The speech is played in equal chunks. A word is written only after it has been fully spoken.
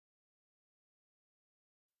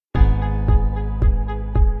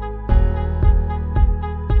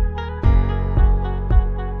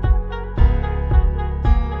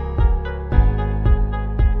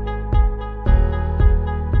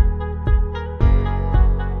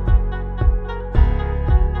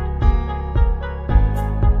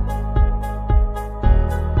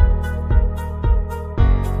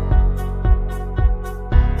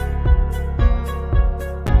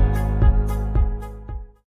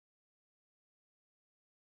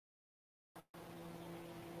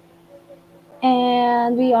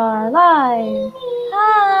And we are live.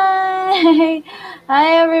 Hi. Hi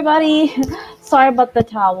everybody. Sorry about the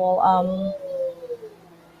towel.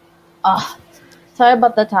 Uh, Sorry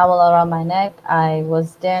about the towel around my neck. I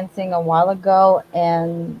was dancing a while ago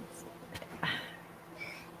and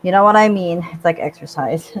you know what I mean. It's like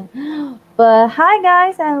exercise. But hi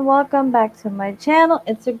guys and welcome back to my channel.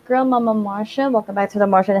 It's your girl Mama Marcia. Welcome back to the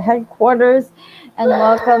Marcian headquarters and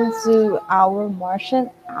welcome to our Marcian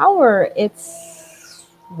Hour. It's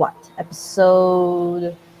what?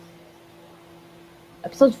 Episode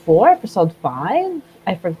 4, episode 5?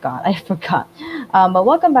 I forgot. But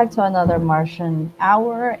welcome back to another Marcian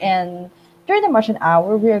Hour. And during the Marcian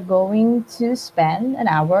Hour, we are going to spend an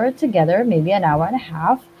hour together, maybe an hour and a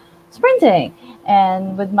half, sprinting.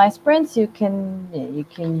 And with my sprints, you can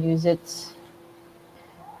use it.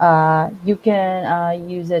 You can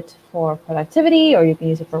use it for productivity, or you can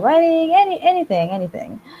use it for writing.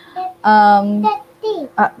 Anything. Um,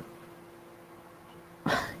 uh,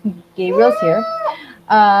 Gabriel's here.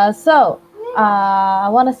 I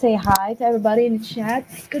want to say hi to everybody in the chat.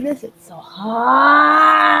 My goodness, it's so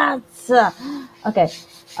hot. Okay.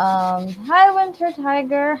 Hi, Winter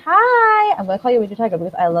Tiger. Hi. I'm going to call you Winter Tiger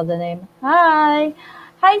because I love the name. Hi.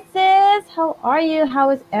 Hi, sis. How are you?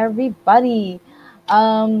 How is everybody?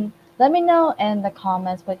 Let me know in the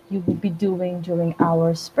comments what you will be doing during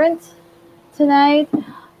our sprint tonight.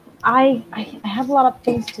 I have a lot of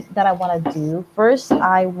things that I want to do. First,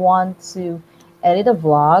 I want to edit a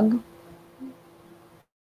vlog.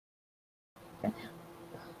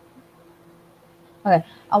 Okay,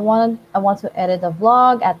 I want to edit a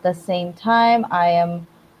vlog. At the same time, I am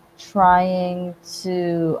trying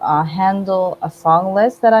to handle a song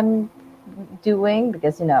list that I'm doing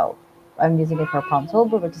because I'm using it for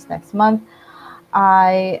Promtober, which is next month.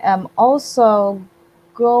 I am also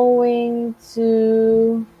going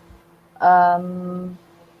to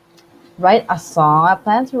write a song. I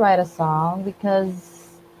plan to write a song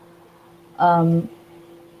because um,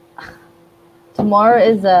 tomorrow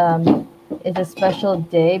is a special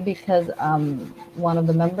day because one of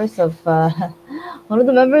the members of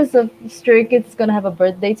Stray Kids is gonna have a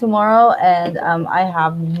birthday tomorrow, and I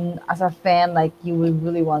have, as a fan, like, you would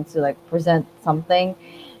really want to like present something,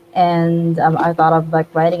 and I thought of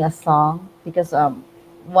like writing a song because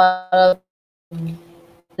one of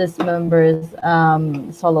this member's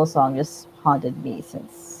solo song just haunted me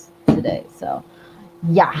since today. So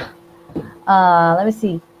yeah, let me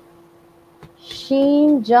see.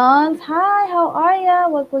 Sheen Johns, hi, how are ya?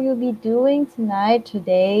 What will you be doing tonight,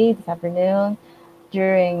 today, this afternoon,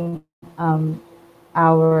 during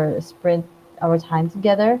our sprint, our time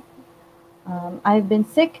together? I've been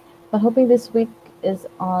sick, but hoping this week is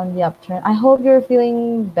on the upturn. I hope you're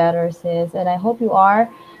feeling better, sis, and I hope you are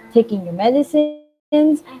taking your medicines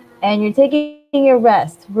and you're taking your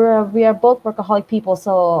rest. We are both workaholic people,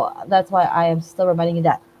 so that's why I am still reminding you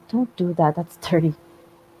that. Don't do that. That's dirty.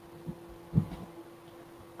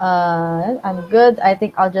 I'm good. I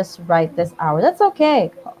think I'll just write this hour. That's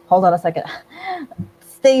okay. Hold on a second.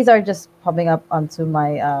 Stays are just popping up onto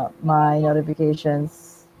my my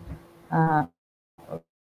notifications. Where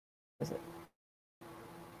is it?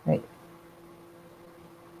 Wait.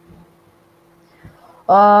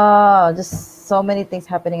 Oh, just so many things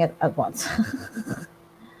happening at once.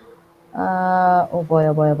 Oh boy,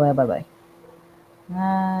 oh boy, oh boy, oh boy, oh boy.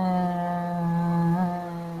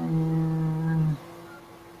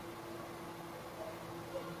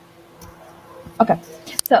 Okay,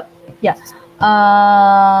 so yeah,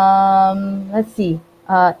 let's see.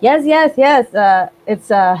 Yes. It's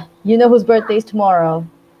you know whose birthday is tomorrow,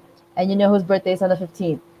 and you know whose birthday is on the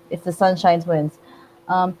 15th. It's the Sunshine Twins.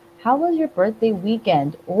 How was your birthday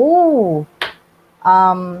weekend? Oh,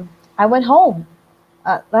 I went home.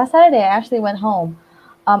 Last Saturday, I actually went home.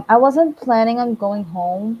 I wasn't planning on going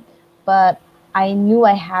home, but I knew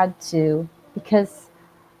I had to because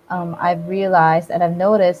I've realized and I've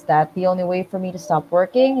noticed that the only way for me to stop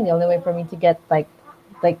working and the only way for me to get like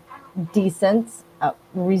decent,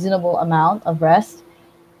 reasonable amount of rest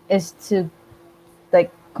is to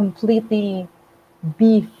like completely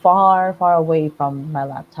be far away from my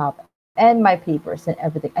laptop and my papers and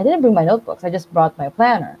everything. I didn't bring my notebooks. I just brought my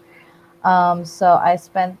planner. So I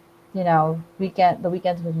spent, the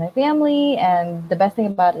weekends with my family, and the best thing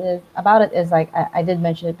about it is like I did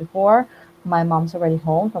mention it before. My mom's already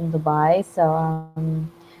home from Dubai, so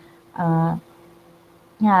uh,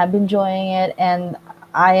 yeah, I've been enjoying it, and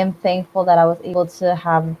I am thankful that I was able to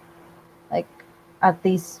have like at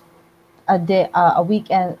least a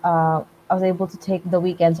weekend. I was able to take the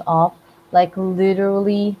weekends off, like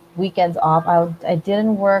literally weekends off. I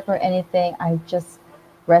didn't work or anything. I just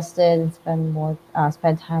rested and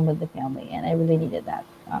spend time with the family, and I really needed that.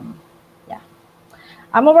 Yeah,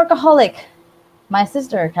 I'm a workaholic. My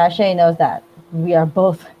sister KASHAY knows that. We are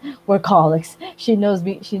both workaholics. She knows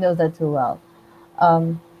me. She knows that too well.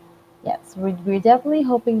 Um, yes, we're definitely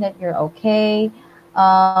hoping that you're okay.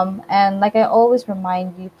 And like I always remind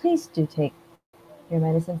you, please do take your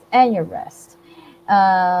medicines and your rest.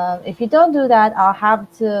 If you don't do that, I'll have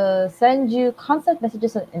to send you constant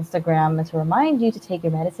messages on Instagram to remind you to take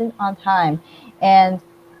your medicine on time. And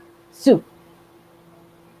soup.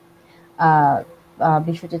 Uh,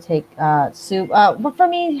 be sure to take soup. But for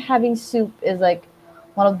me, having soup is like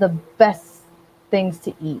one of the best things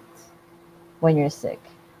to eat when you're sick.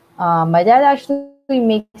 My dad actually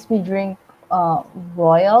makes me drink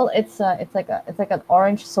Royal. It's like an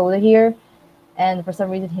orange soda here, and for some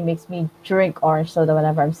reason he makes me drink orange soda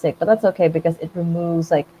whenever I'm sick. But that's okay because it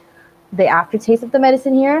removes like the aftertaste of the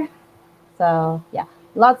medicine here. So yeah,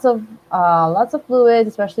 lots of fluids,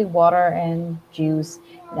 especially water and juice.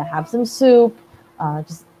 Have some soup.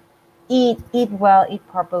 Just eat well, eat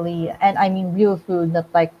properly, and I mean real food, not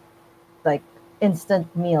like instant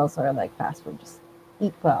meals or like fast food. Just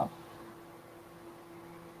eat well.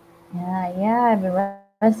 Yeah. I've been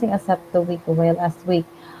resting except the week away last week.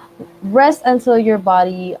 Rest until your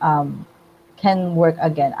body can work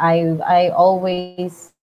again. I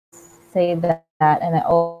always say that, and I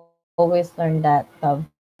always learned that the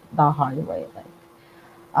hard way.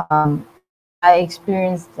 I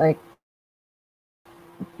experienced like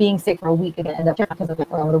being sick for a week again, and then because of it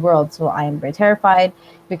all over the world. So I am very terrified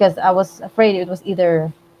because I was afraid it was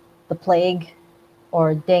either the plague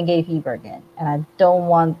or dengue fever again, and I don't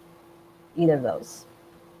want either of those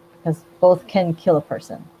because both can kill a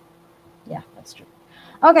person. Yeah, that's true.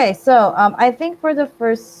 Okay, so I think for the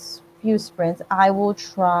first few sprints, I will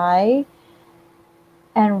try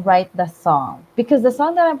and write the song because the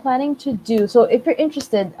song that I'm planning to do. So if you're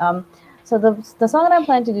interested, so the song that I'm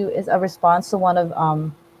planning to do is a response to one of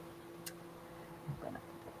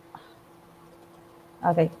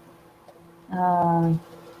okay. Um,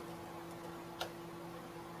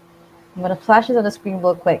 I'm gonna flash it on the screen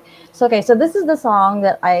real quick. So okay, so this is the song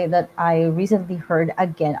that I recently heard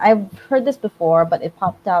again. I've heard this before, but it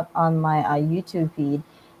popped out on my YouTube feed,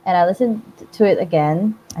 and I listened to it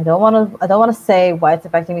again. I don't want to say why it's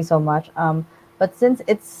affecting me so much. But since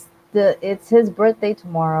it's his birthday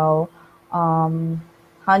tomorrow, Han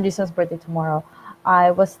Jisung's birthday tomorrow,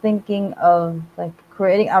 I was thinking of like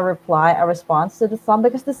creating a response to the song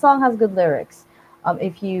because the song has good lyrics.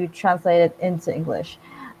 If you translate it into English.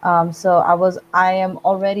 So I am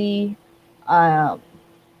already, uh,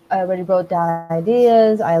 I already wrote down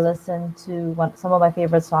ideas. I listened to some of my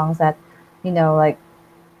favorite songs that, like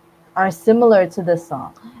are similar to this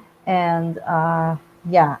song. And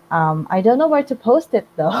yeah, I don't know where to post it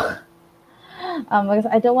though, because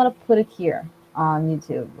I don't want to put it here on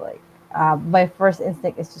YouTube. Like, my first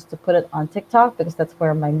instinct is just to put it on TikTok because that's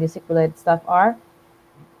where my music related stuff are.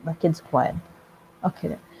 My kid's quiet. Okay.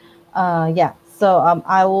 Then. Yeah. So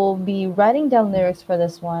I will be writing down lyrics for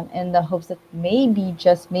this one in the hopes that maybe,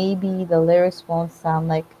 just maybe, the lyrics won't sound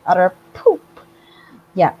like utter poop.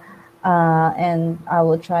 Yeah. And I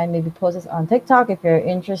will try and maybe post this on TikTok. If you're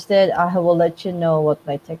interested, I will let you know what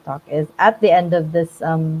my TikTok is at the end of this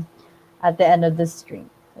stream.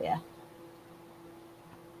 So yeah.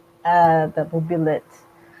 That will be lit.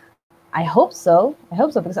 I hope so. I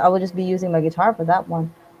hope so because I will just be using my guitar for that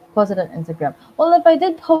one. Post it on Instagram. Well, if I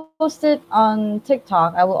did post it on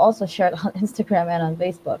TikTok, I will also share it on Instagram and on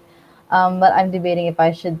Facebook. But I'm debating if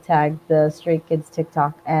I should tag the Stray Kids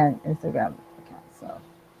TikTok and Instagram account. So,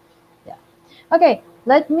 yeah. Okay,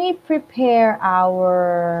 let me prepare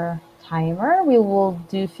our timer. We will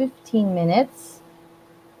do 15 minutes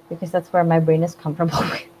because that's where my brain is comfortable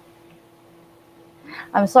with.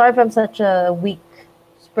 I'm sorry if I'm such a weak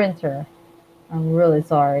sprinter. I'm really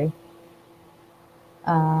sorry.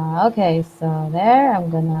 Okay, so there, I'm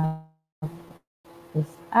gonna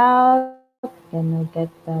this out. Gonna get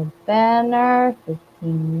the banner.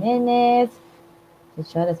 15 minutes. To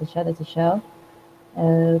show.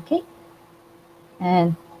 Okay.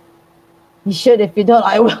 And you should. If you don't,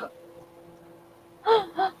 I will.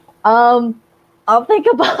 um, I'll think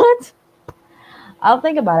about it. I'll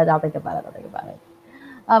think about it. I'll think about it. I'll think about it.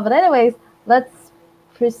 But anyways, let's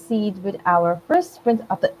proceed with our first sprint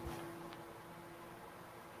of the.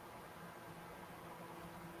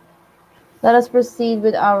 Let us proceed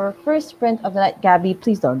with our first sprint of the night. Gabby,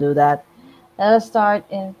 please don't do that. Let us start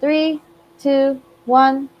in 3, 2,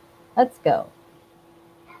 1. Let's go.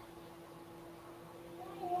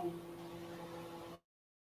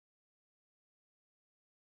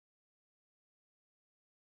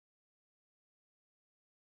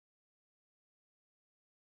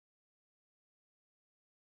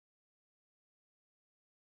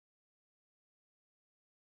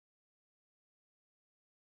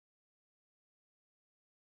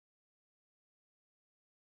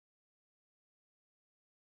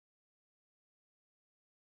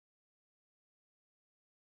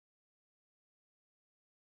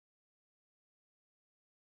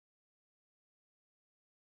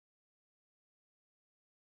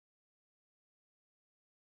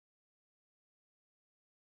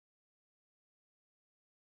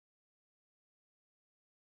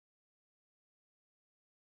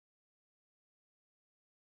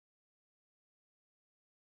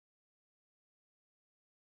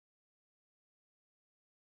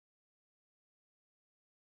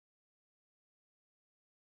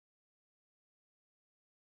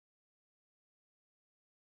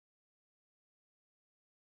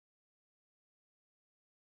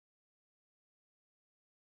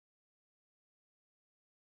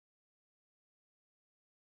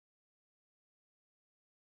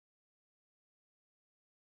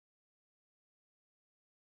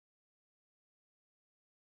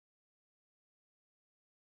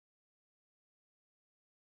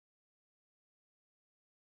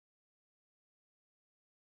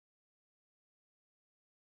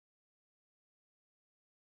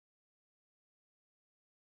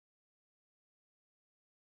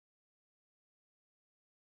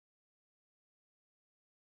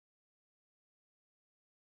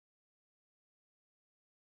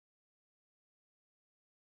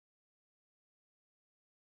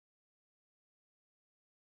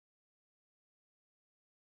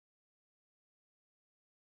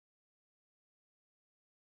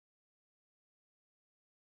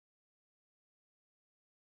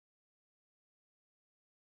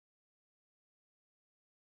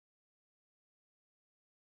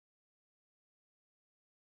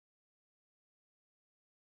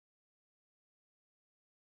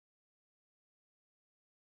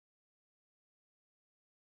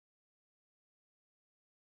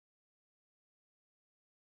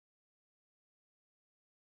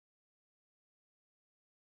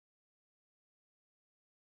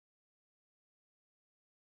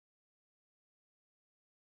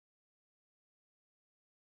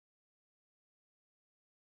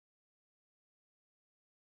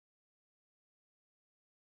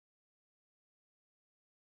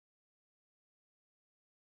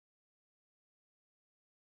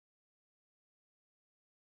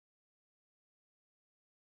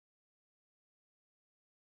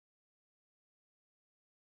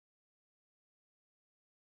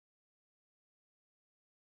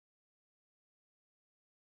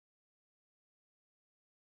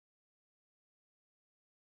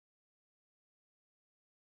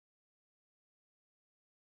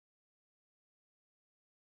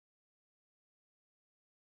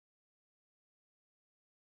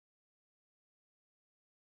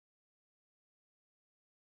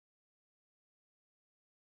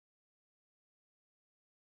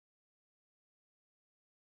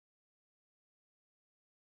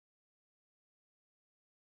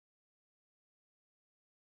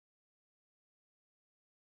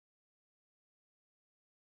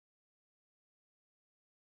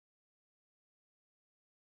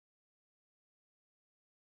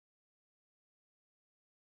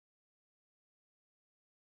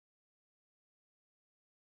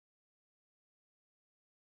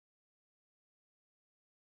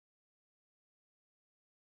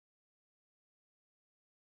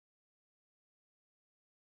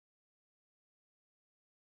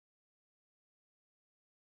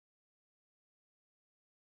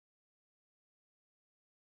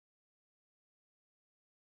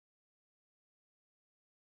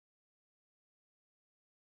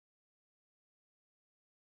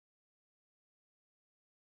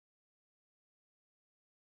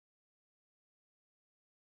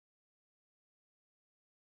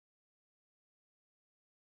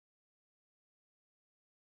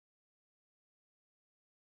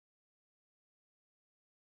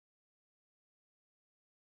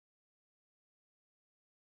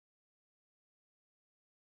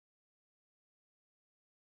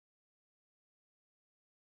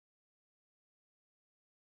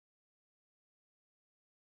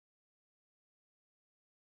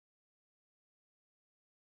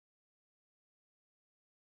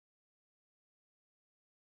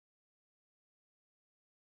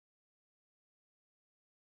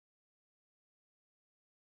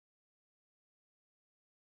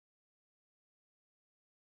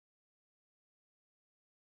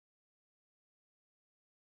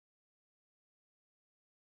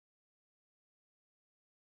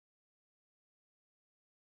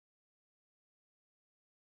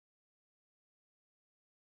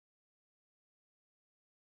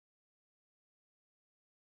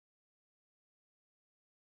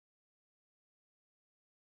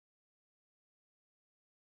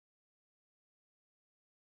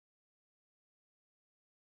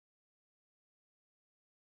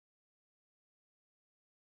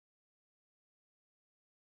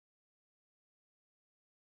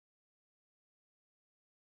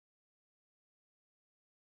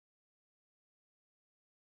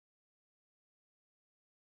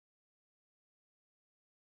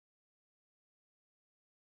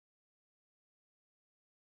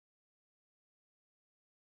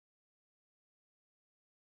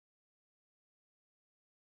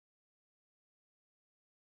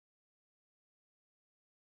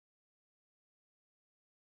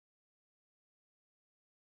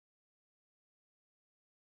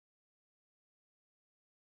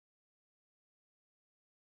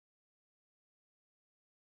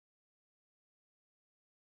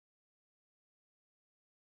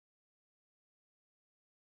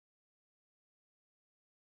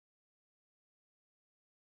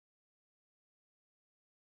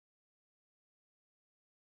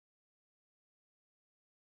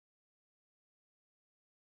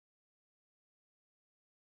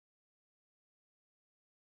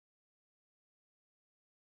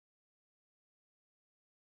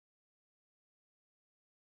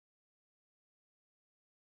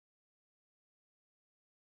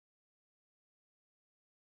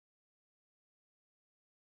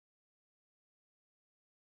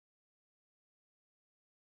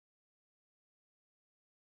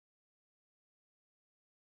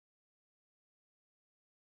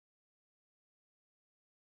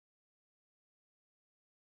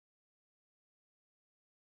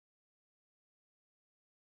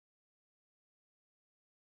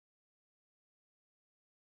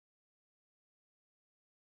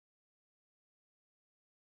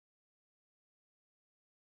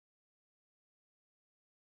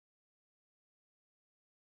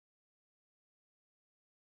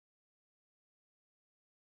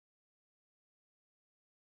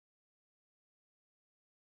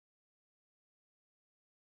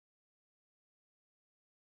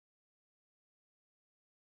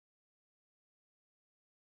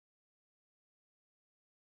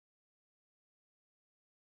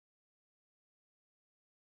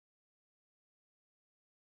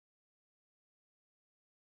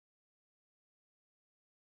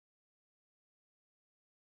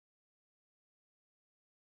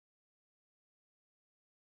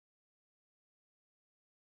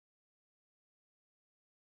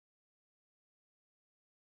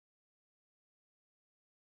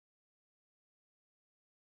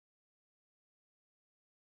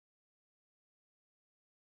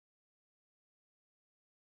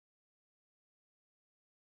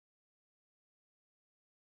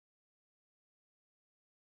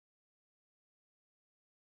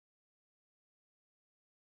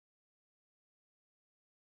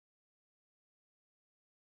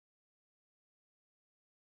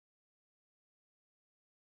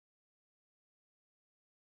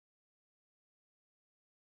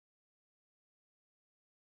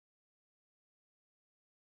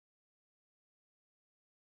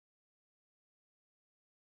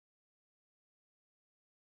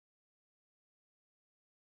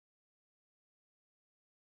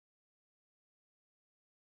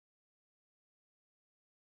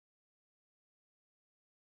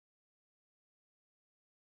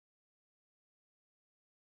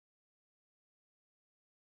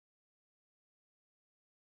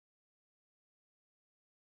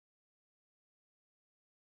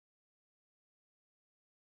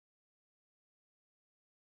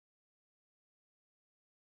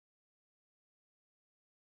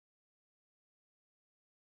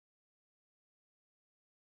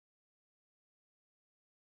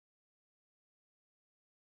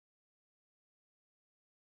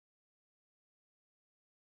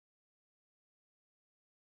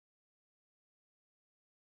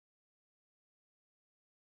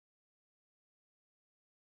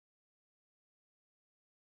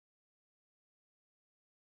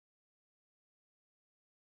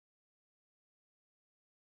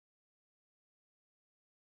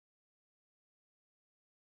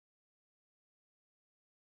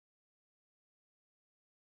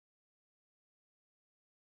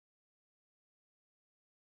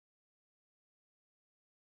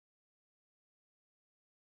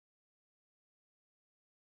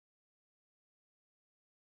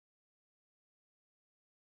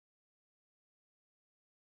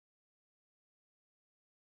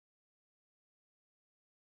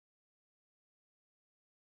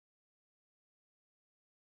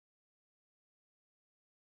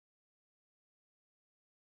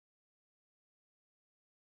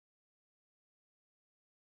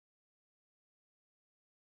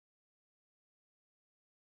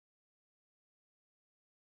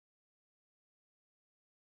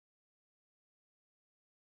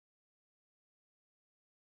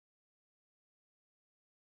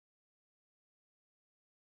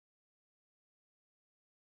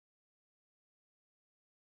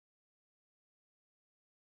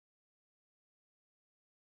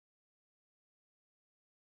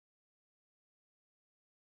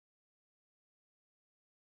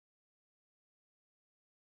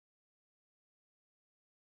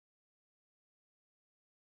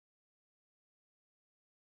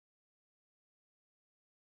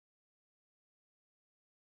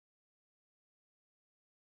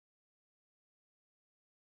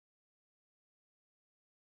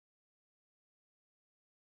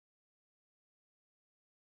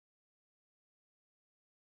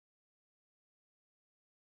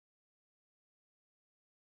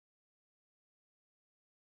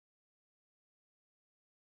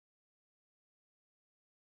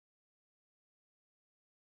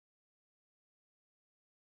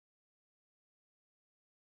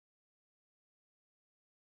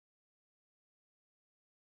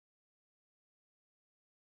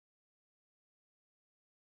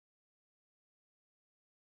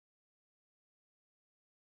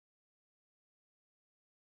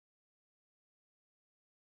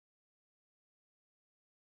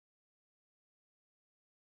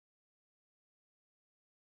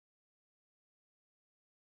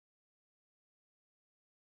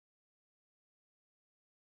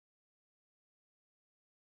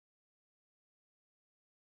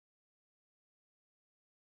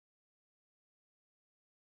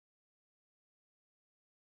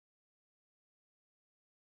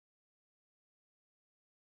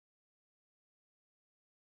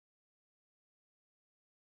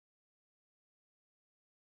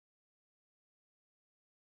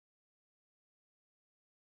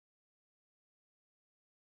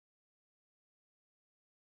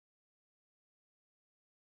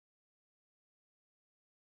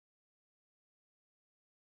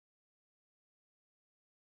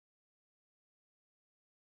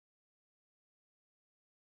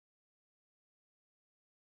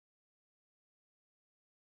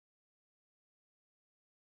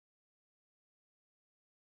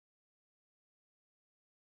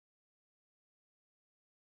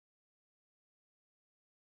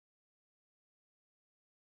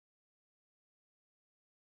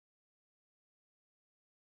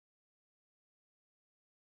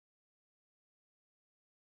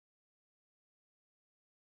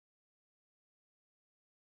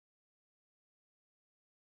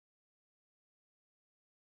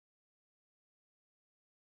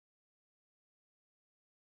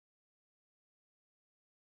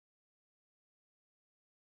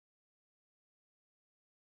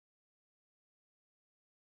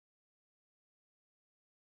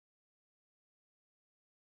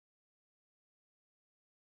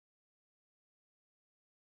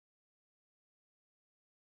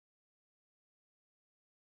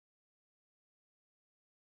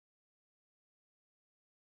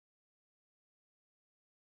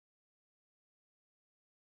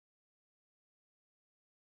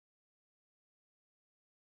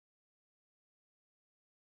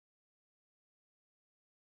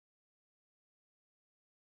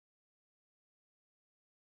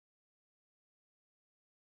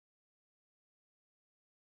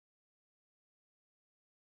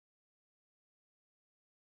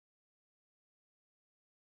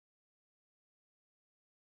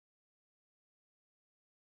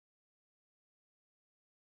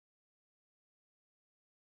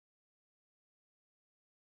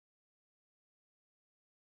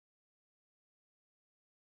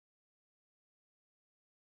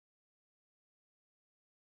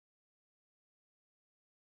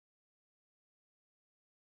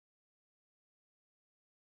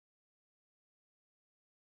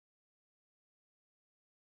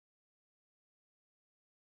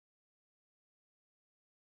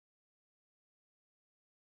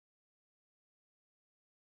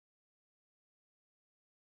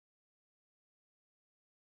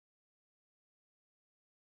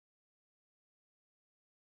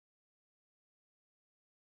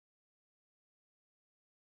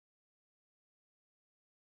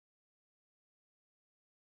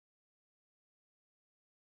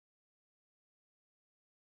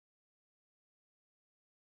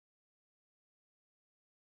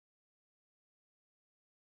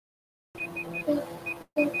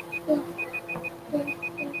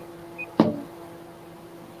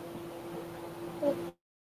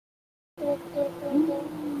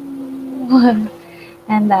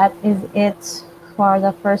 And that is it for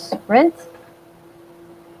the first sprint.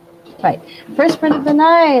 Right. First sprint of the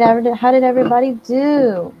night. How did everybody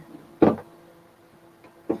do?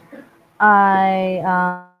 I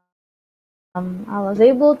was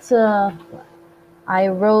able to. I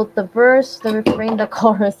wrote the verse, the refrain, the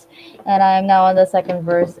chorus, and I am now on the second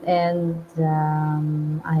verse, and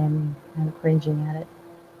I'm cringing at it.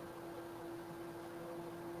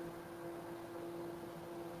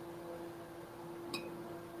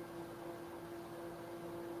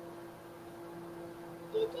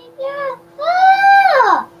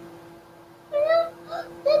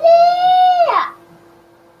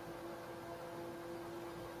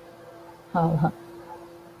 Oh.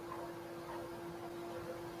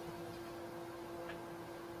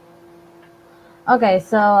 Okay,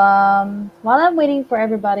 so while I'm waiting for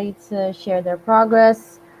everybody to share their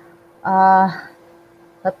progress, uh,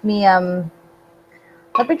 let me um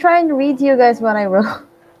let me try and read to you guys what I wrote.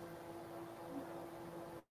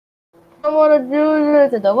 I don't want to do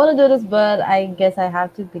this. I don't want to do this, but I guess I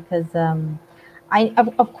have to because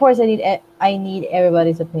of course I need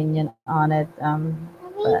everybody's opinion on it.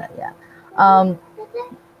 But yeah, um,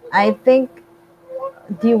 I think.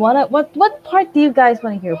 Do you want to what part do you guys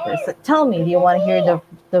want to hear first? Like, tell me. Do you want to hear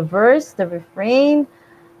the verse, the refrain,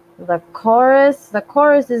 the chorus? The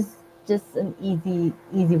chorus is just an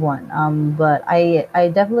easy one. But I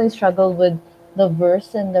definitely struggled with the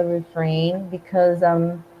verse and the refrain because I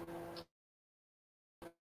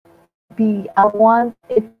want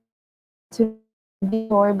it to be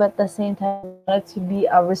story, but at the same time I want it to be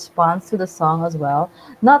a response to the song as well,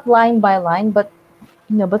 not line by line, but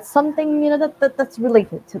but something that's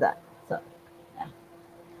related to that. So yeah.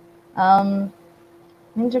 Um,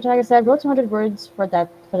 Ninja Tiger said, wrote 200 words for the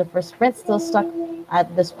first sprint, still stuck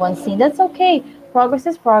at this one scene. That's okay. Progress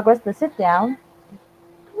is progress. Let's sit down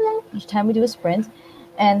each time we do a sprint.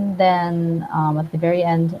 And then at the very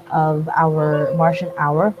end of our Marcian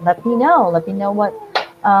hour, let me know. Let me know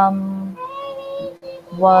um,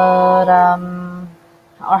 what,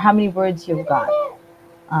 or how many words you've got.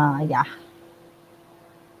 Yeah.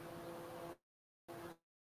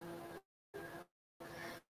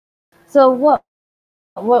 So what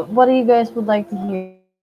do you guys would like to hear?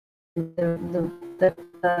 The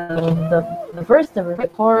first, the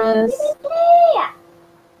chorus.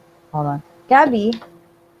 Hold on. Gabby.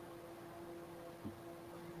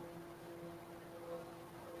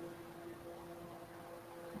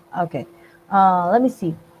 Okay. Let me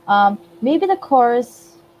see. Maybe the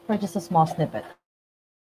chorus for just a small snippet.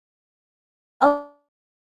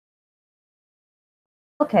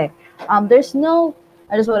 Okay. There's no.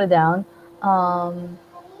 I just wrote it down. Oh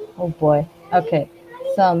boy. Okay.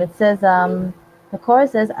 So it says the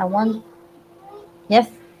chorus says I want. Yes.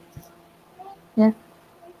 Yes.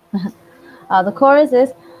 The chorus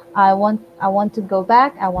is I want to go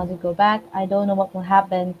back. I want to go back. I don't know what will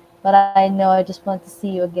happen, but I know I just want to see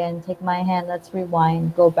you again. Take my hand. Let's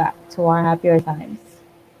rewind. Go back to our happier times.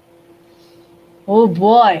 Oh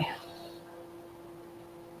boy.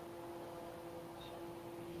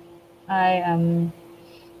 I am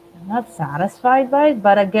not satisfied by it,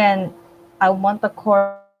 but again, I want the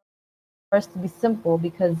chorus to be simple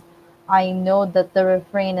because I know that the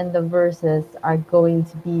refrain and the verses are going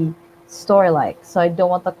to be story-like. So I don't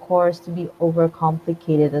want the chorus to be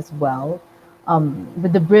overcomplicated as well.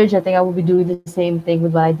 With the bridge, I think I will be doing the same thing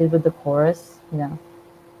with what I did with the chorus.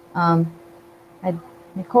 Um, I,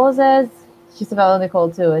 Nicole says she's a fellow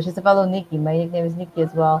Nicole too. She's a fellow Nikki. My nickname is Nikki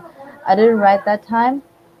as well. I didn't write that time.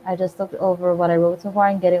 I just looked over what I wrote so far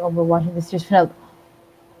and getting over watching the series finale.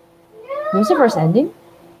 Lucifer's ending?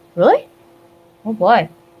 Really? Oh boy.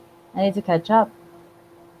 I need to catch up.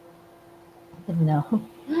 Didn't know.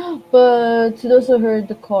 But to those who heard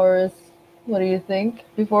the chorus, what do you think?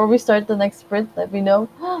 Before we start the next sprint, let me know.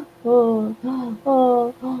 Oh,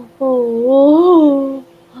 oh.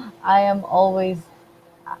 I am always.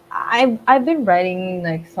 I've been writing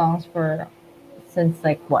like songs for since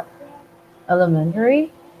like what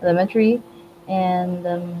elementary,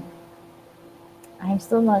 and I'm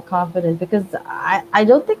still not confident because I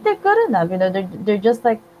don't think they're good enough. They're just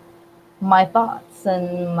like my thoughts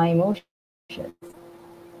and my emotions.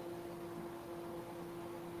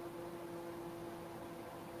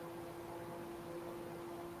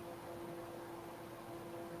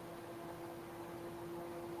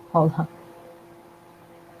 Hold on.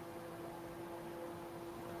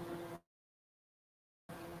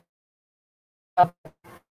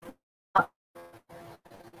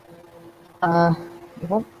 it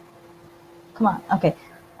won't come on. Okay.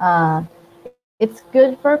 Uh, it's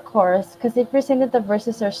good for chorus because if you're saying that the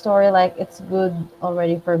verses are story, like it's good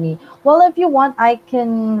already for me. Well, if you want, I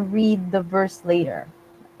can read the verse later.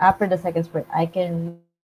 After the second sprint, I can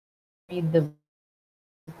read the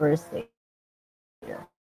verse later.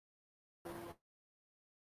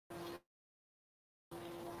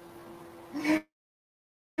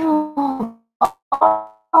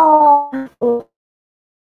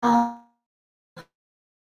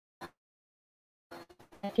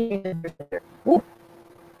 Ooh,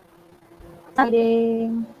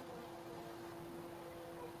 exciting.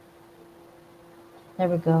 There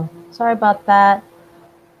we go. Sorry about that.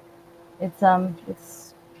 It's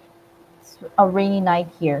a rainy night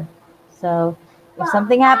here, so if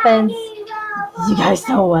something happens, you guys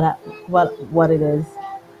know what it is.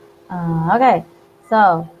 Okay,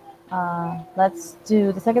 so let's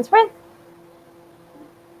do the second sprint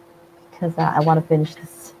because I want to finish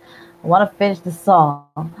this. I want to finish the song.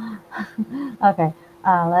 Okay,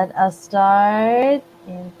 let us start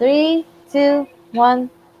in three, two, one.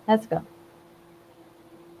 Let's go.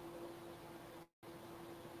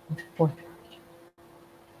 Four.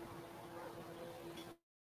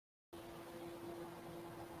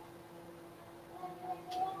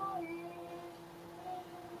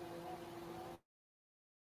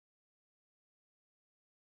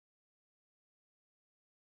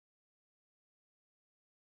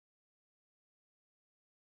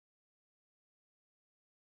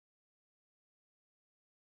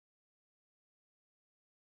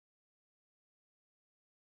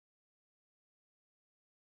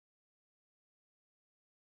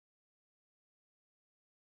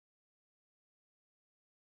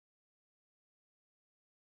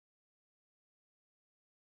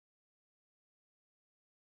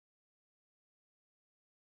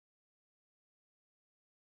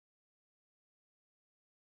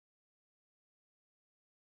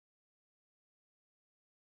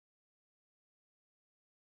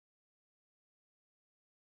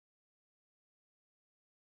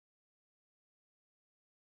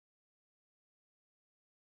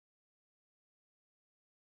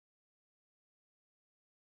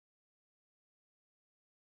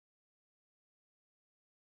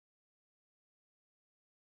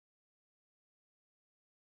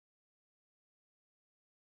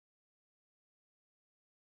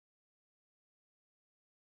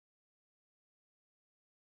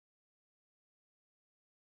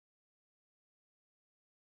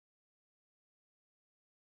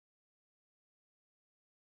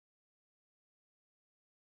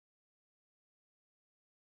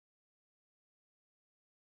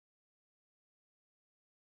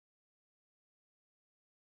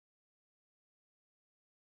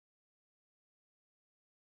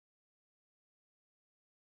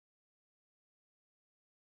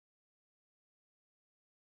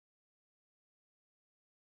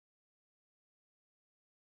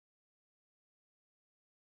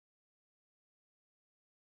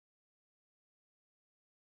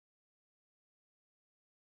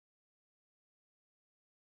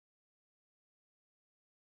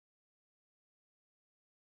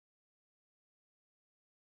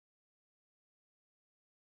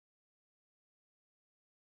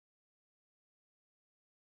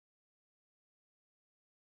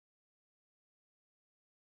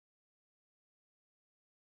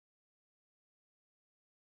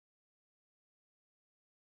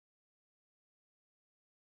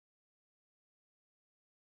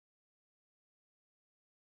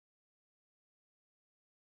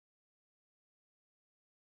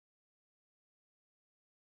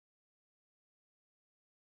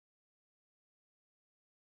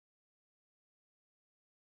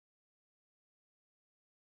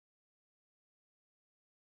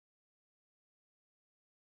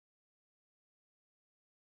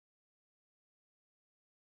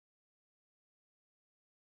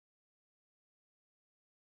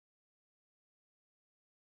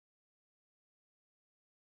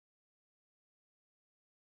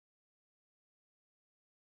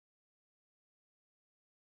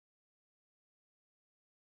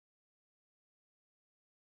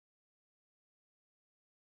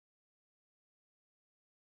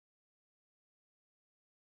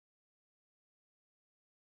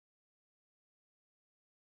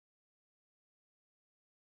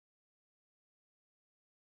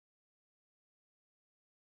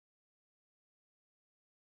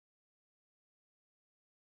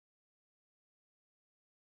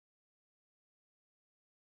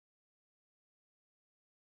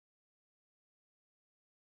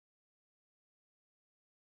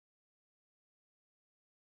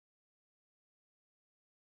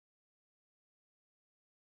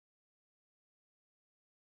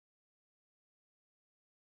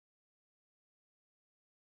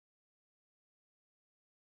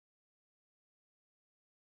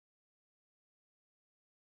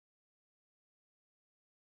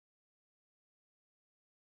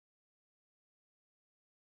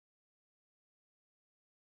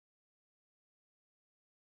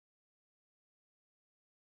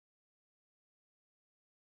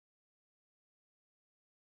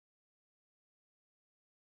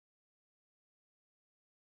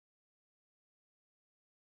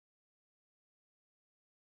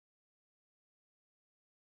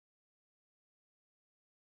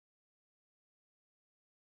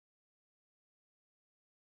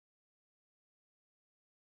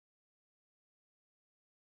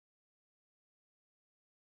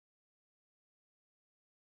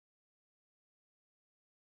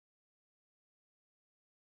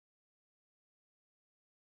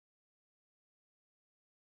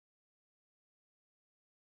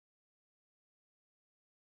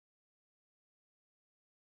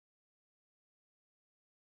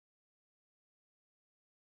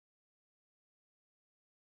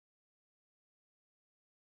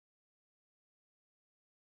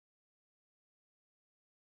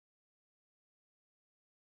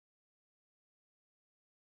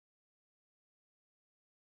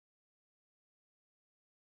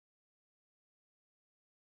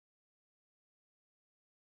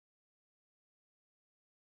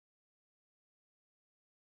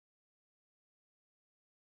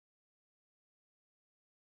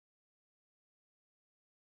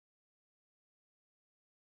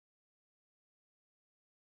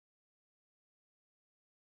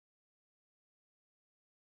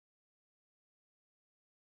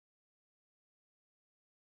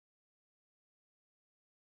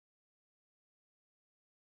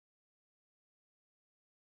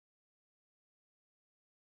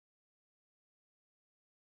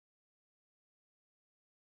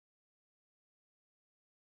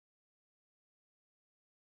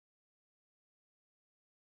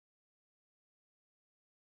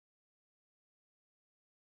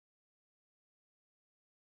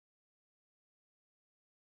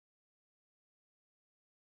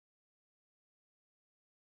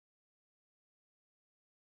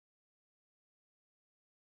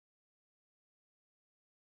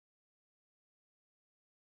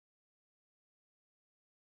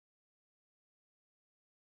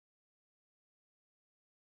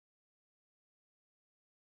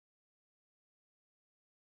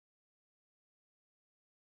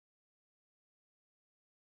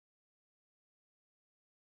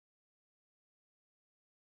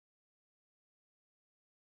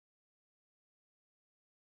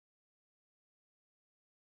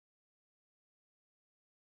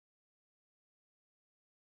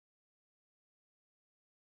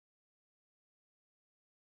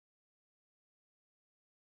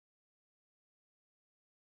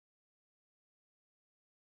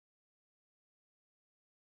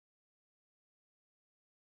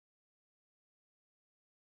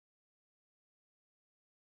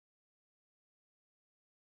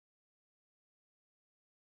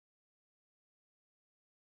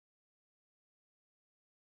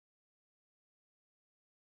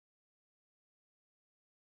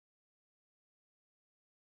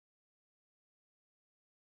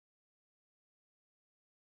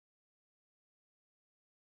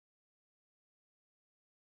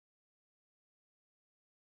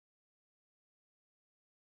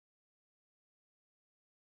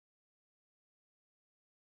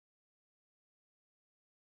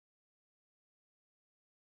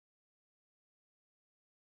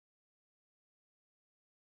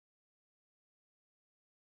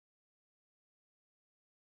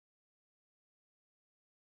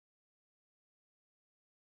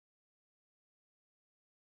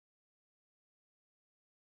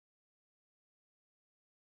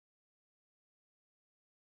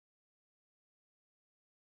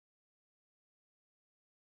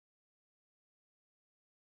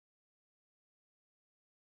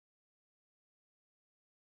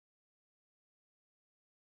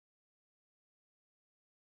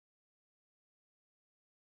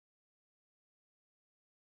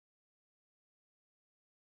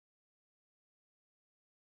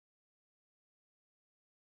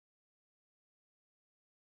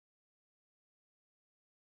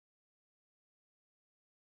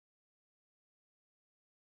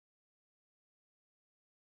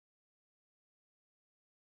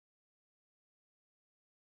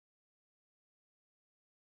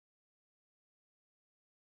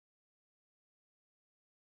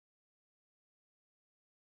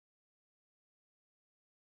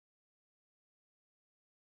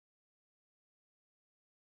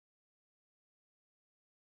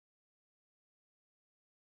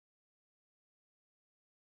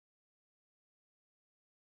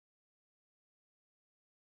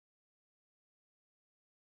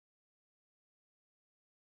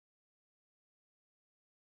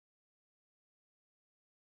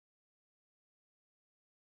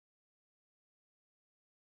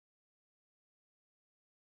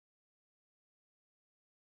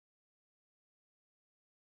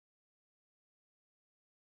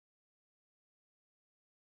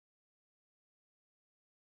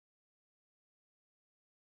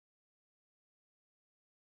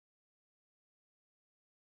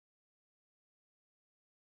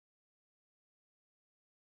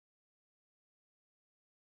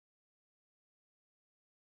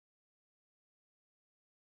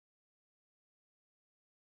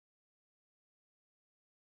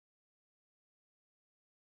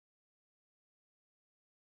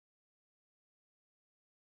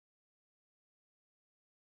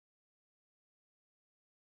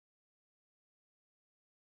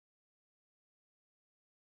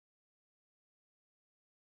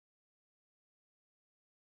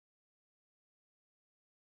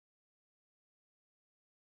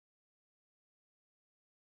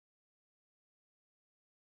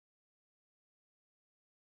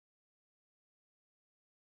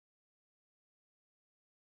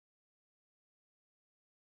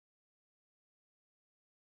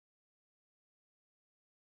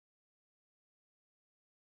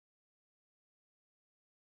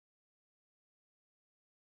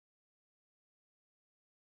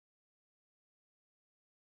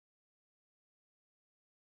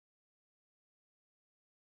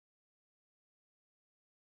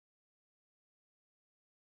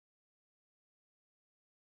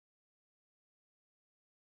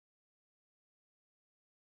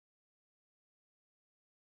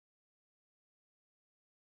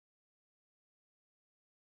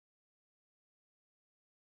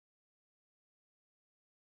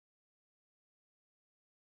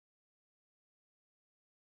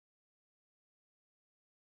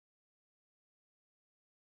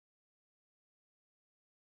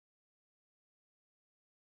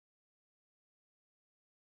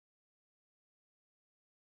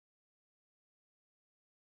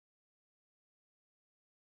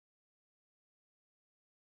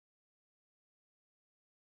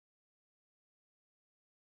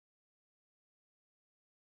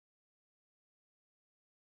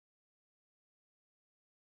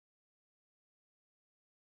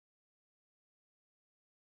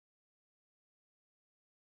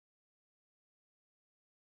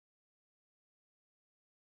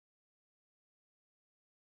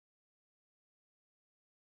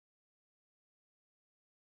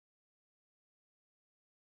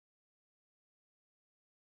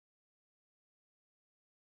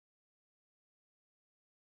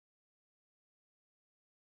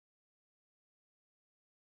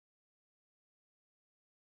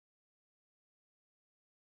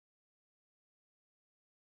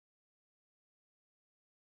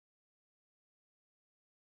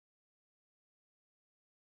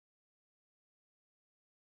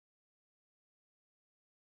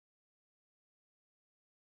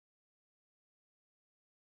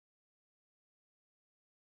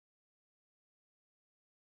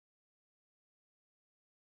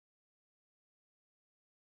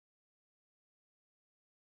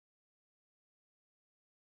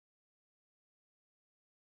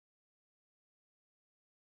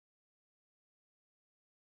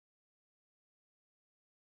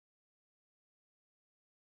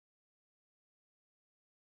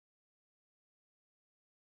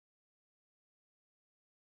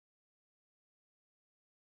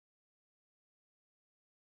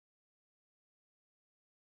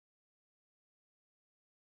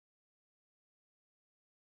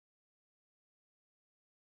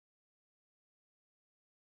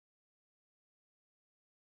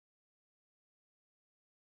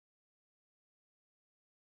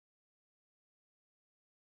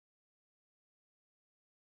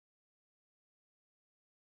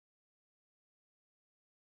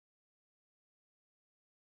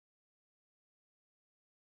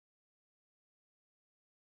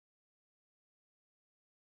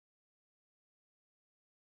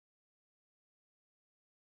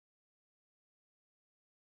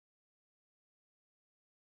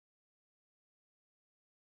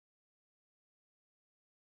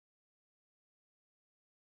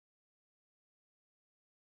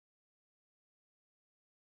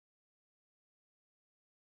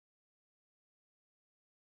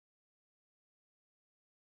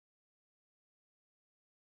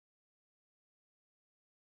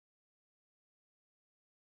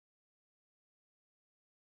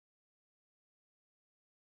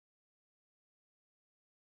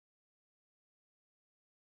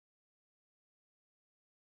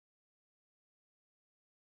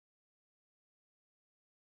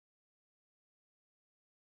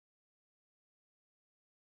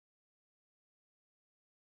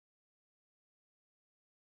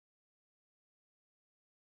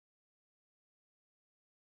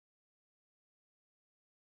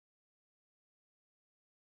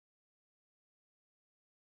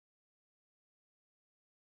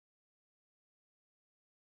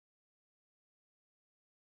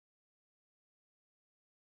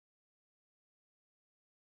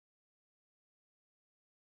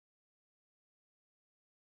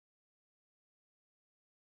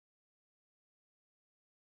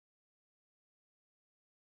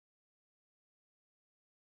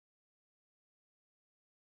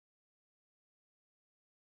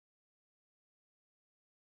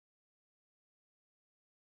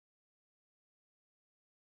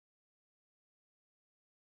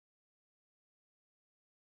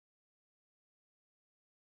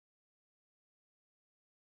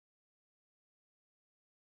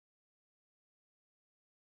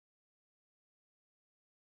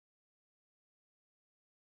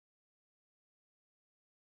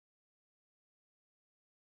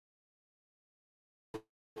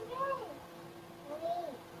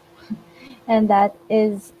 And that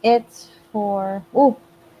is it for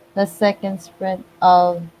the second sprint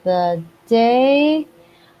of the day.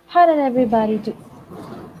 How did everybody do?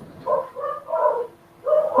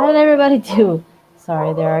 How did everybody do?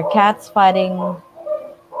 Sorry, there are cats fighting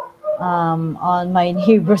on my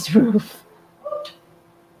neighbor's roof.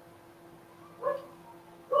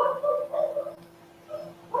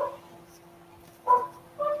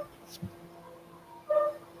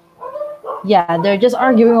 Yeah, they're just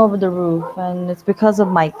arguing over the roof, and it's because of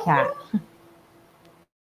my cat.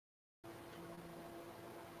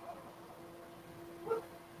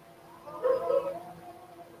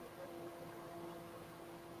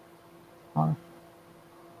 Oh.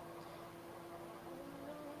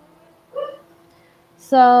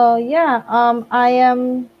 So yeah, I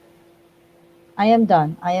am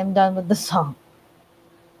done. I am done with the song.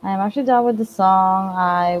 I am actually done with the song.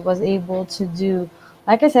 I was able to do,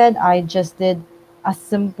 like I said, I just did a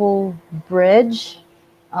simple bridge,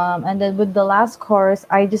 and then with the last chorus,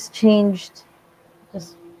 I just changed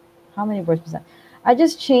just how many words was that? I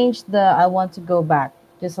just changed the I want to go back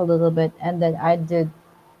just a little bit, and then I did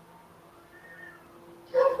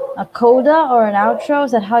a coda or an outro.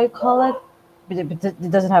 Is that how you call it?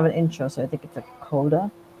 It doesn't have an intro, so I think it's a coda.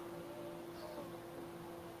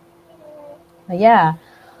 But yeah.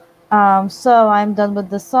 So I'm done with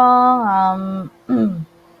the song.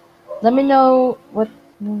 Let me know what.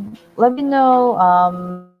 Let me know.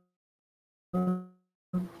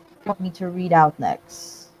 Want me to read out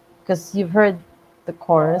next because you've heard the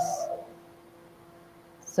chorus.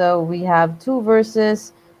 So we have two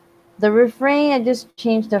verses. The refrain, I just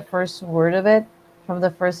changed the first word of it from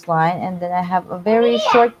the first line, and then I have a very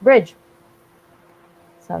short bridge.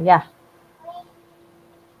 So yeah,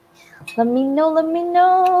 let me know. Let me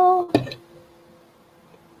know.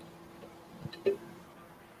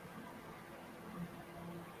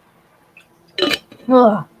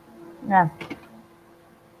 Ugh. Yeah.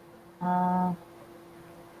 Uh,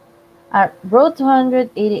 I wrote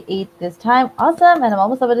 288 this time. Awesome. And I'm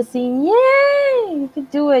almost able to sing. Yay! You can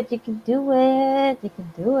do it. You can do it. You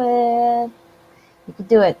can do it. You can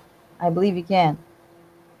do it. I believe you can.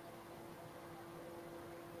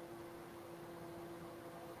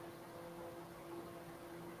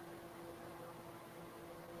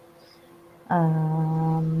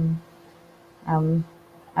 Um, I'm,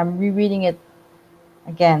 I'm rereading it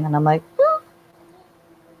again, and I'm like,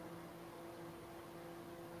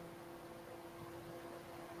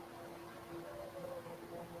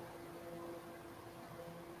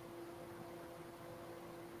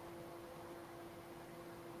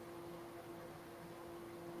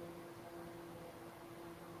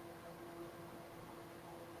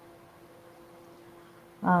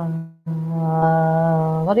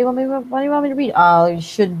 what do you want me? What do you want me to read?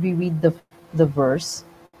 Should we read the verse?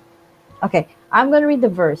 Okay, I'm gonna read the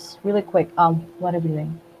verse really quick. What are we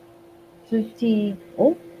doing? 50.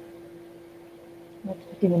 Oh, that's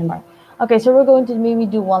 50-minute mark. Okay, so we're going to maybe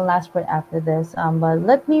do one last part after this. But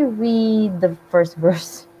let me read the first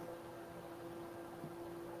verse.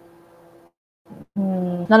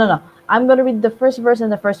 No. I'm gonna read the first verse and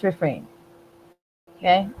the first refrain.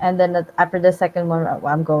 Okay, and then after the second one,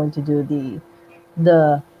 I'm going to do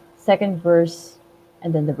the second verse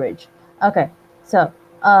and then the bridge. Okay, so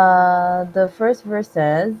the first verse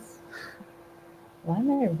says, why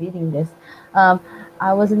am I reading this? Um,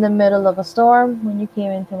 I was in the middle of a storm when you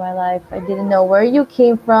came into my life. I didn't know where you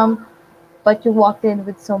came from, but you walked in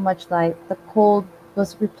with so much light. The cold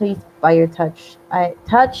was replaced by your touch. I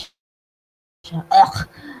touch. Ugh.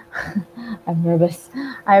 I'm nervous.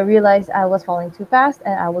 I realized I was falling too fast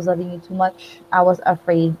and I was loving you too much. I was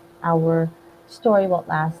afraid our story won't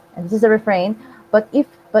last. And this is the refrain. But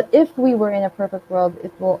if we were in a perfect world,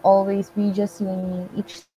 it will always be just you and me.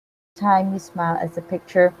 Each time you smile as a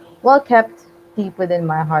picture, well kept deep within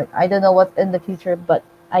my heart. I don't know what's in the future, but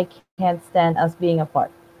I can't stand us being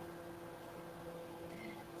apart.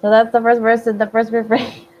 So that's the first verse and the first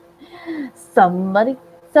refrain. somebody,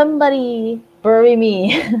 somebody, bury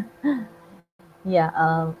me. Yeah.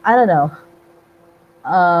 I don't know.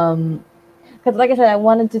 Because like I said, I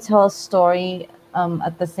wanted to tell a story.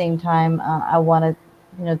 At the same time, I wanted,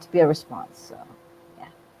 to be a response. So, yeah.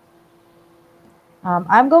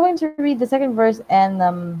 I'm going to read the second verse and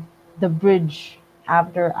the bridge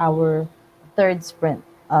after our third sprint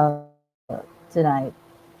tonight.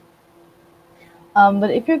 But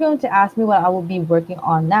if you're going to ask me what I will be working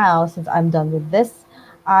on now, since I'm done with this,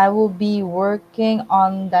 I will be working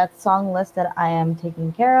on that song list that I am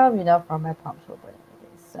taking care of, for my punctual birthday.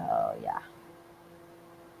 So yeah.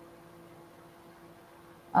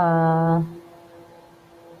 Uh,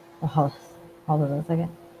 hold, hold on a second.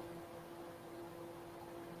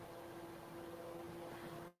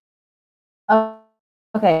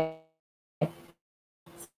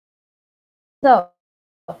 So,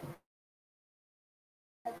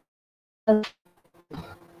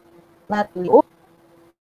 let me.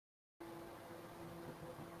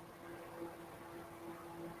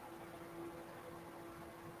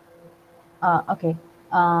 Okay.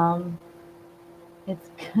 Um, it's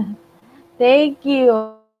thank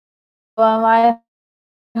you. I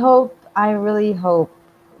hope, I really hope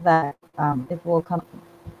that it will come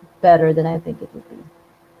better than I think it would be.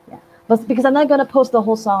 Yeah, but because I'm not gonna post the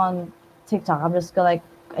whole song on TikTok, I'm just gonna like,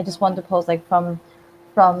 I just want to post like from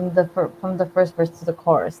the first verse to the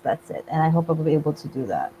chorus. That's it, and I hope I will be able to do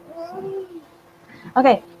that.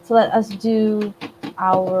 Okay, so let us do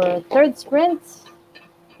our third sprint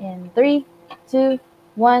in 3, 2,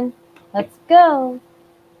 1. Let's go.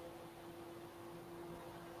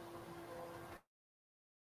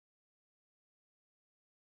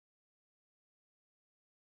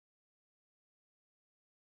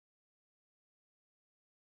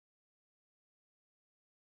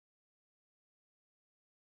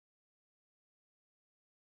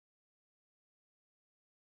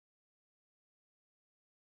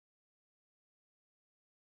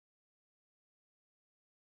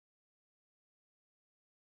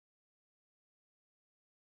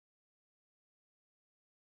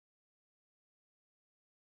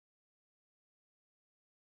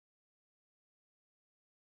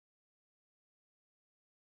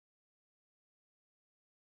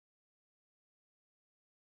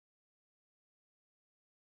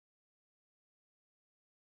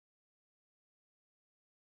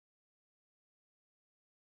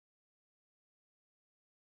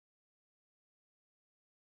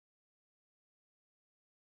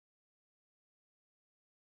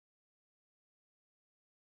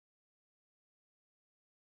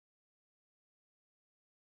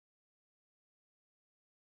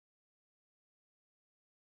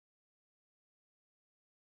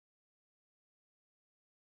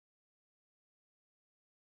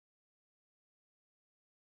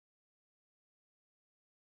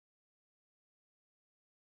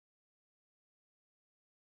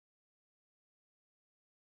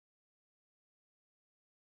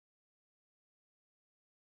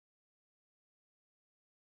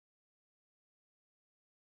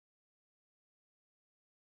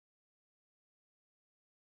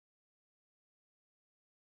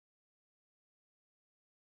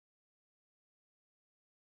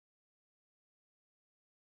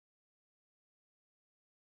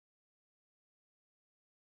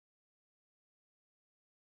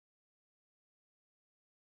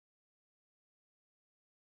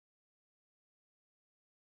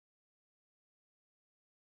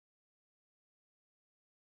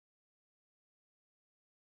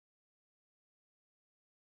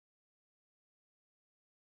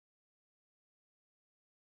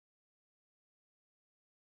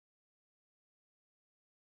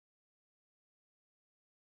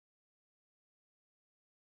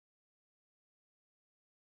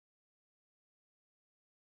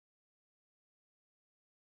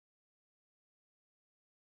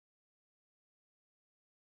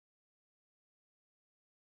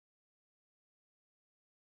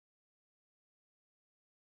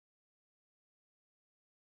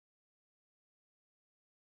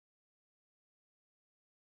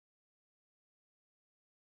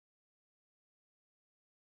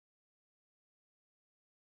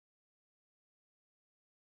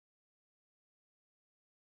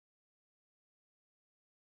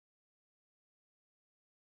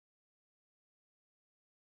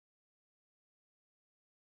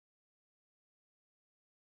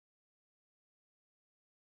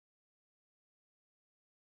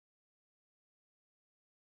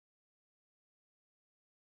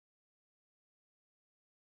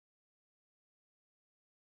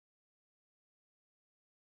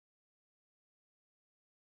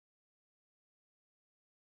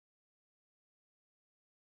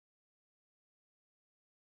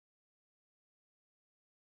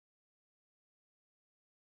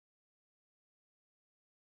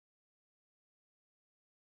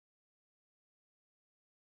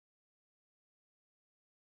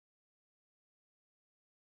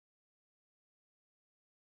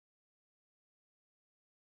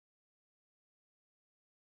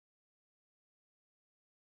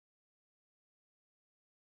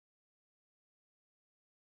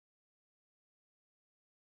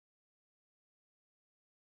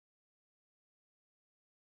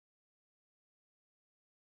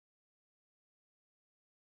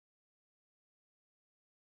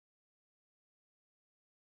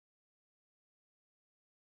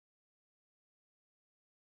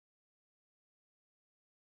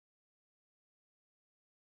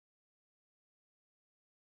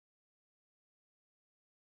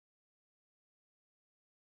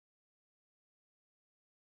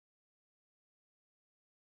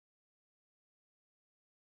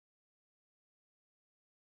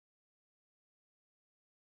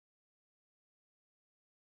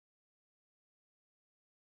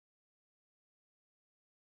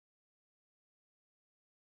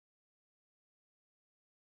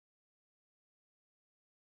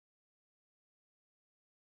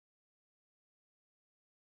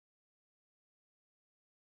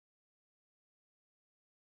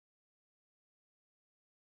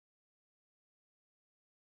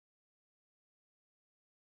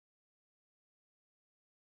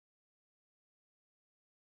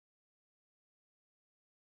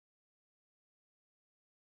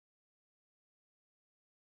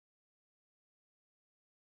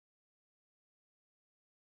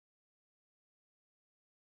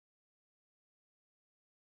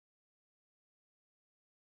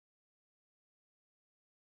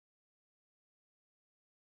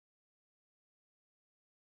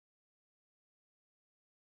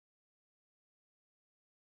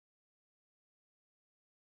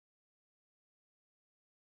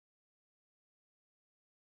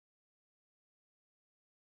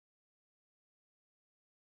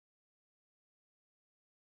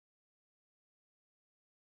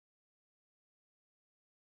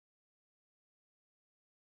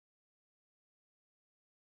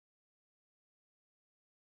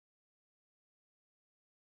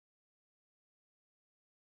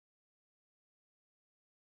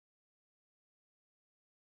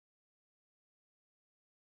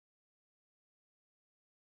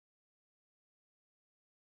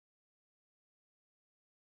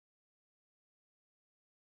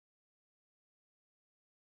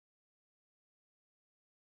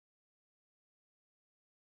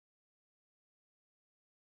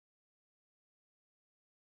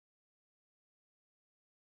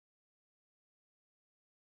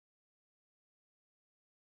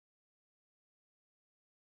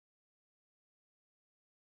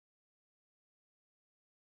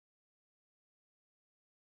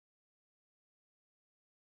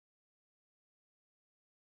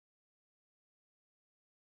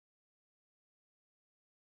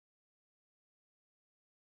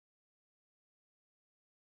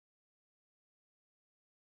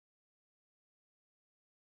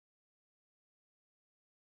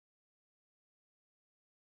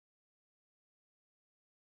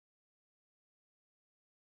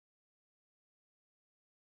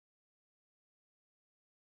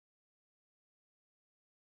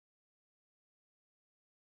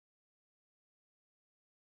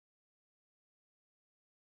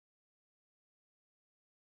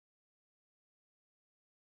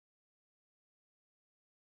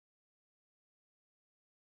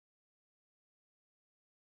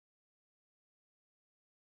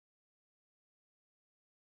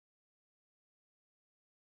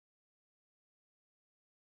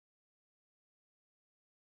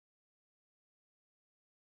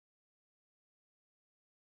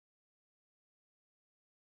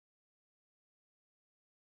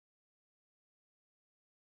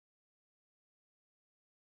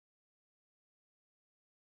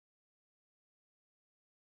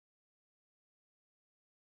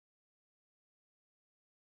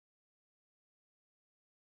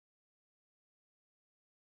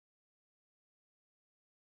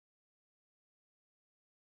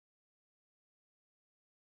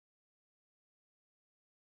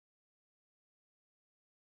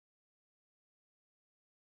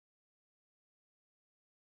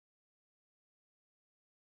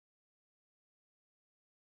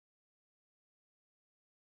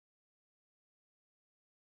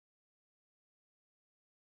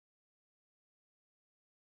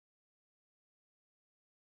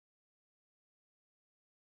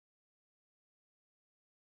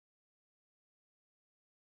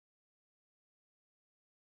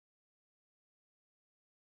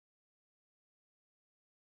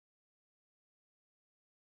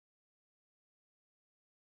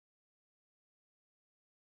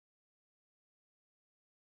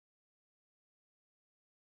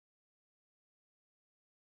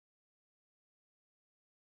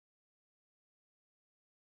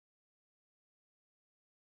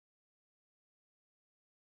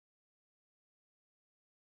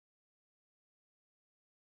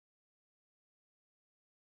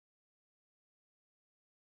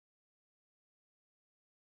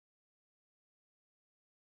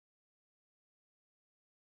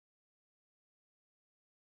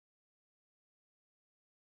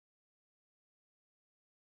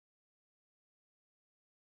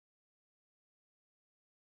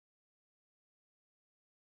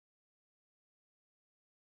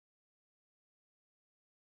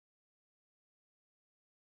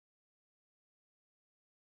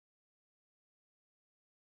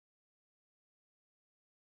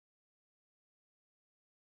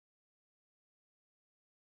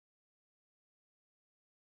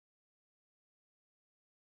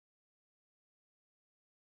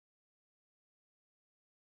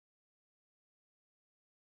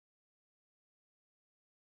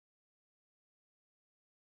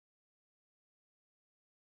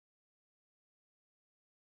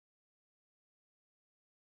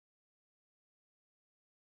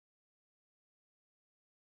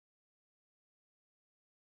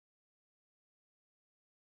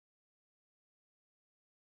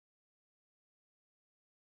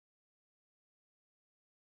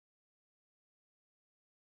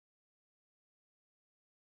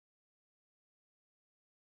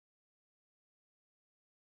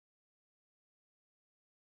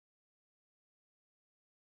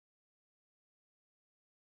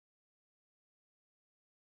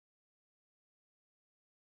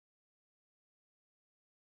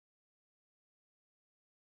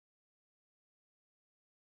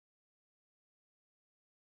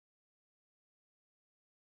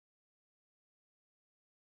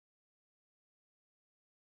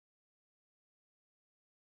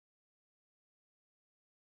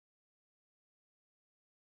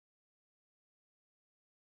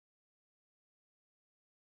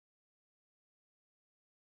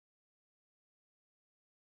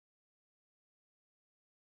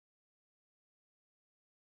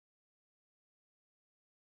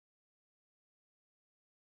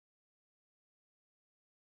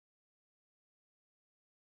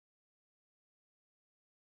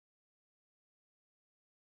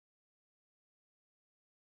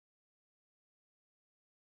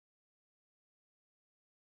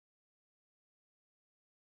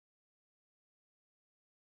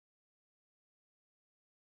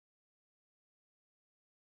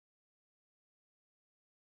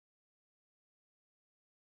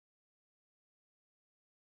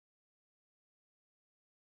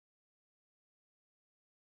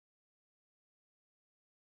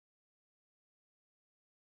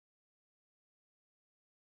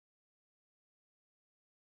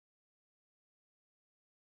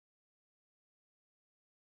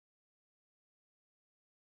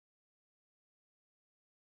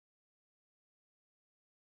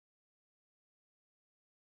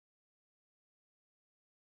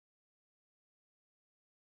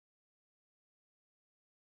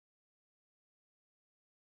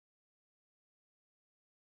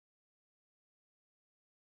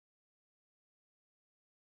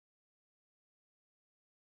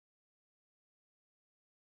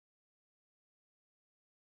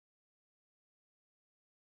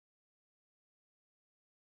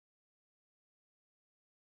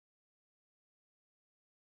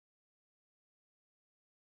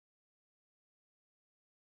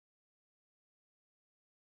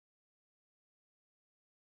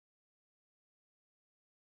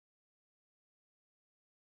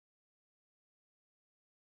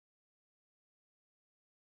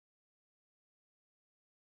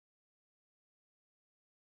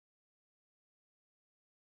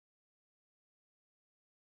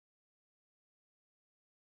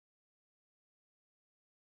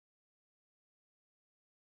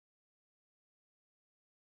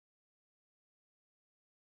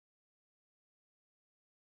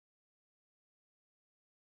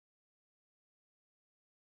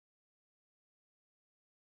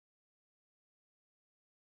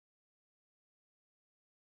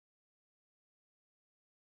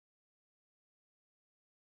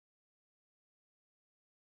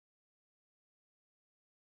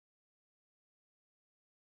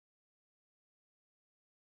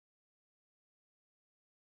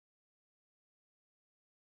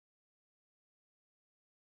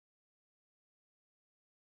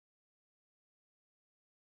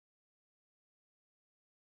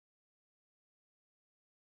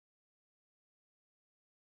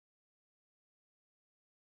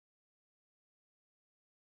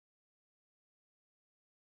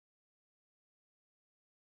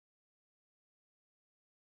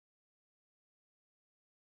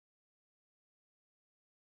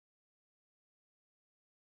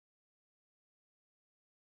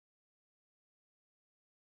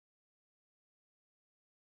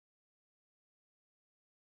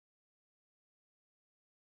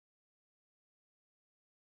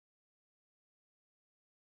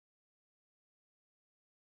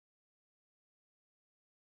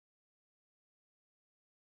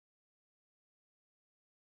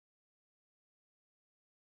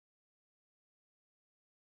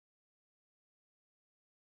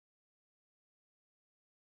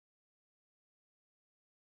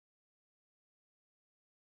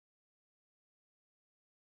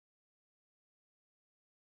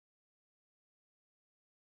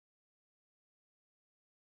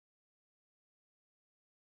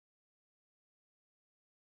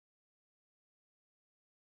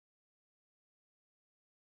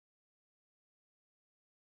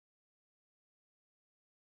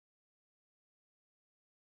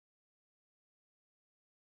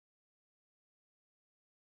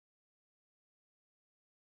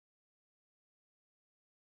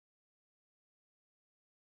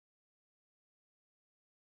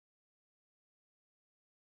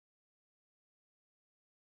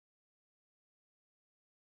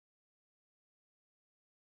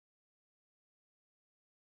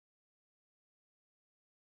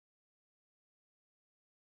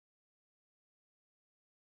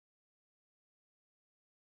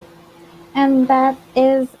 And that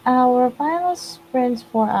is our final sprint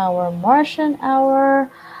for our Martian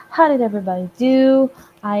hour. How did everybody do?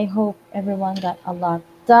 I hope everyone got a lot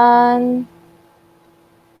done.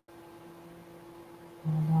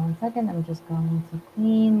 Hold on a second. I'm just going to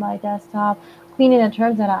clean my desktop. Clean in the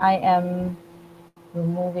terms that I am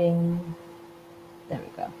removing. There we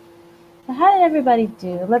go. So how did everybody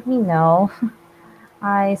do? Let me know.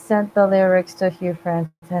 I sent the lyrics to a few friends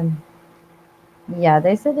and yeah,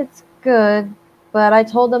 they said it's good, but I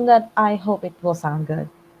told them that I hope it will sound good.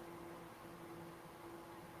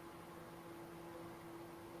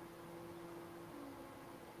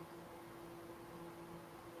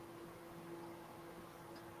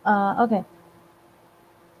 Okay,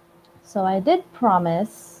 so I did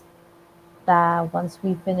promise that once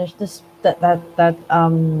we finish this, the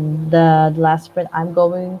last sprint, I'm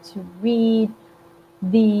going to read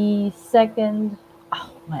the second.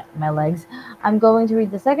 Oh, my legs! I'm going to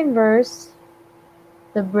read the second verse,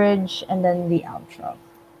 the bridge, and then the outro.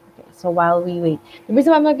 Okay, so while we wait, the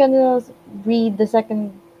reason why I'm not gonna read the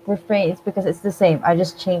second refrain is because it's the same. I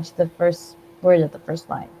just changed the first word of the first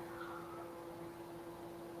line.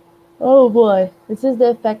 Oh boy, this is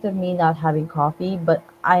the effect of me not having coffee, but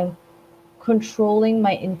I'm controlling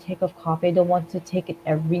my intake of coffee. I don't want to take it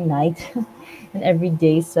every night and every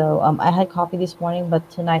day. So I had coffee this morning, but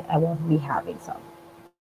tonight I won't be having some.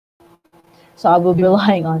 So I will be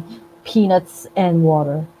relying on peanuts and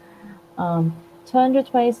water. Um,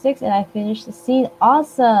 226, and I finished the scene.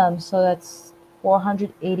 Awesome. So that's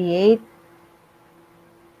 488.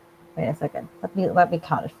 Wait a second. Let me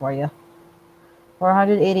count it for you.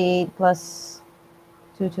 488 plus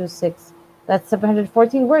 226. That's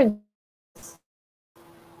 714 words.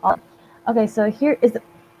 Awesome. Okay, so here is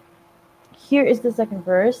the second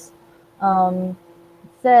verse. It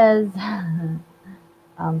says,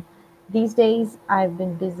 um, these days I've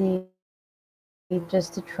been busy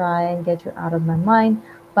just to try and get you out of my mind,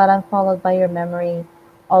 but I'm followed by your memory.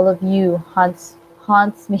 All of you haunts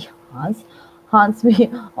me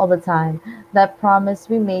all the time. That promise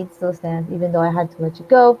we made still stands, even though I had to let you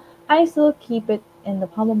go. I still keep it in the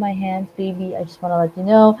palm of my hands, baby. I just want to let you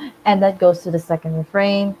know. And that goes to the second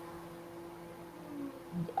refrain.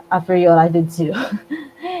 After yawn, I did too.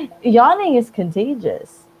 Yawning is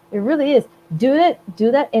contagious. It really is. Do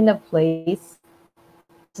that in a place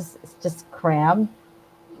it's just crammed.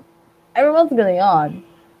 Everyone's gonna yawn.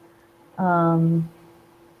 Um,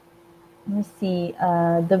 Let me see.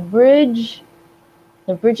 The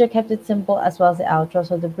bridge I kept it simple as well as the outro.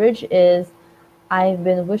 So the bridge is, I've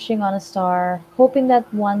been wishing on a star, hoping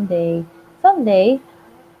that one day, someday,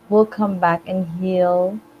 we'll come back and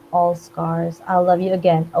heal all scars. I'll love you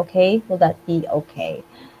again, okay? Will that be okay?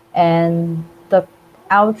 And the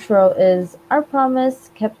outro is, our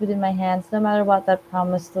promise kept within my hands. No matter what, that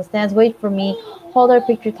promise still stands. Wait for me. Hold our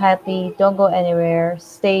picture tightly. Don't go anywhere.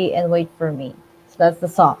 Stay and wait for me. So that's the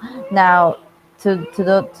song. Now, to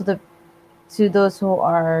those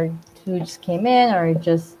who just came in or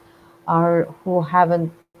just are who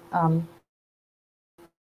haven't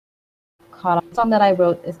caught up, the song that I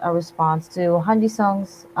wrote is a response to Hanji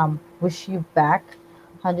Song's "Wish You Back."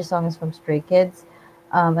 Hanji Song is from Stray Kids,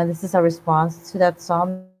 and this is a response to that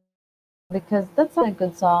song because that song is a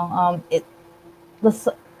good song. The s-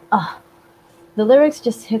 uh, the lyrics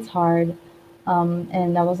just hits hard,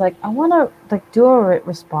 and I was like, I want to like do a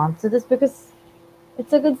response to this because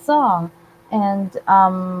it's a good song, and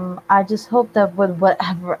I just hope that with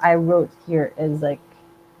whatever I wrote here is like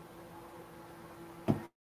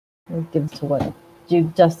it gives to what do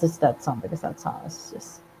justice to that song because that song is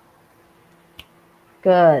just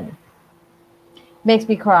good. Makes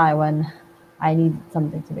me cry when I need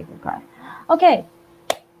something to make me cry. Okay,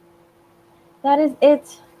 that is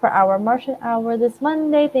it for our Martian Hour this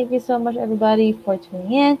Monday. Thank you so much, everybody, for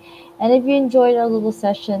tuning in. And if you enjoyed our little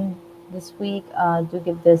session this week, do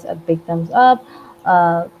give this a big thumbs up.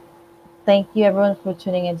 Uh, Thank you everyone for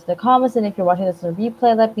tuning into the comments. And if you're watching this on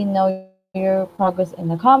replay, let me know your progress in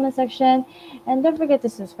the comment section. And don't forget to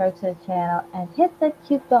subscribe to the channel and hit that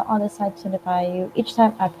cute bell on the side to notify you each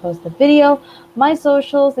time I post a video. My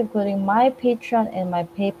socials, including my Patreon and my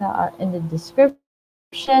PayPal, are in the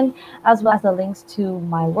description, as well as the links to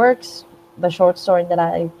my works, the short story that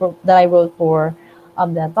I wrote for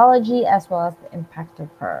the anthology, as well as the impact of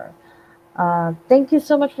her. Thank you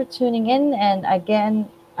so much for tuning in. And again,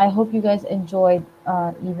 I hope you guys enjoyed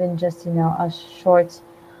even just, a short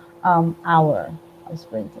hour of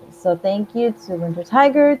sprinting. So thank you to Winter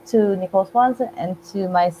Tiger, to Nicole Swanson, and to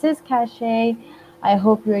my sis KASHAY. I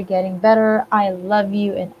hope you're getting better. I love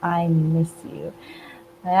you and I miss you.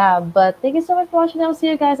 Yeah, but thank you so much for watching. I'll see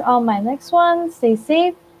you guys on my next one. Stay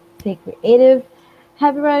safe stay creative.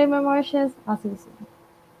 Happy writing, my Martians. I'll see you soon.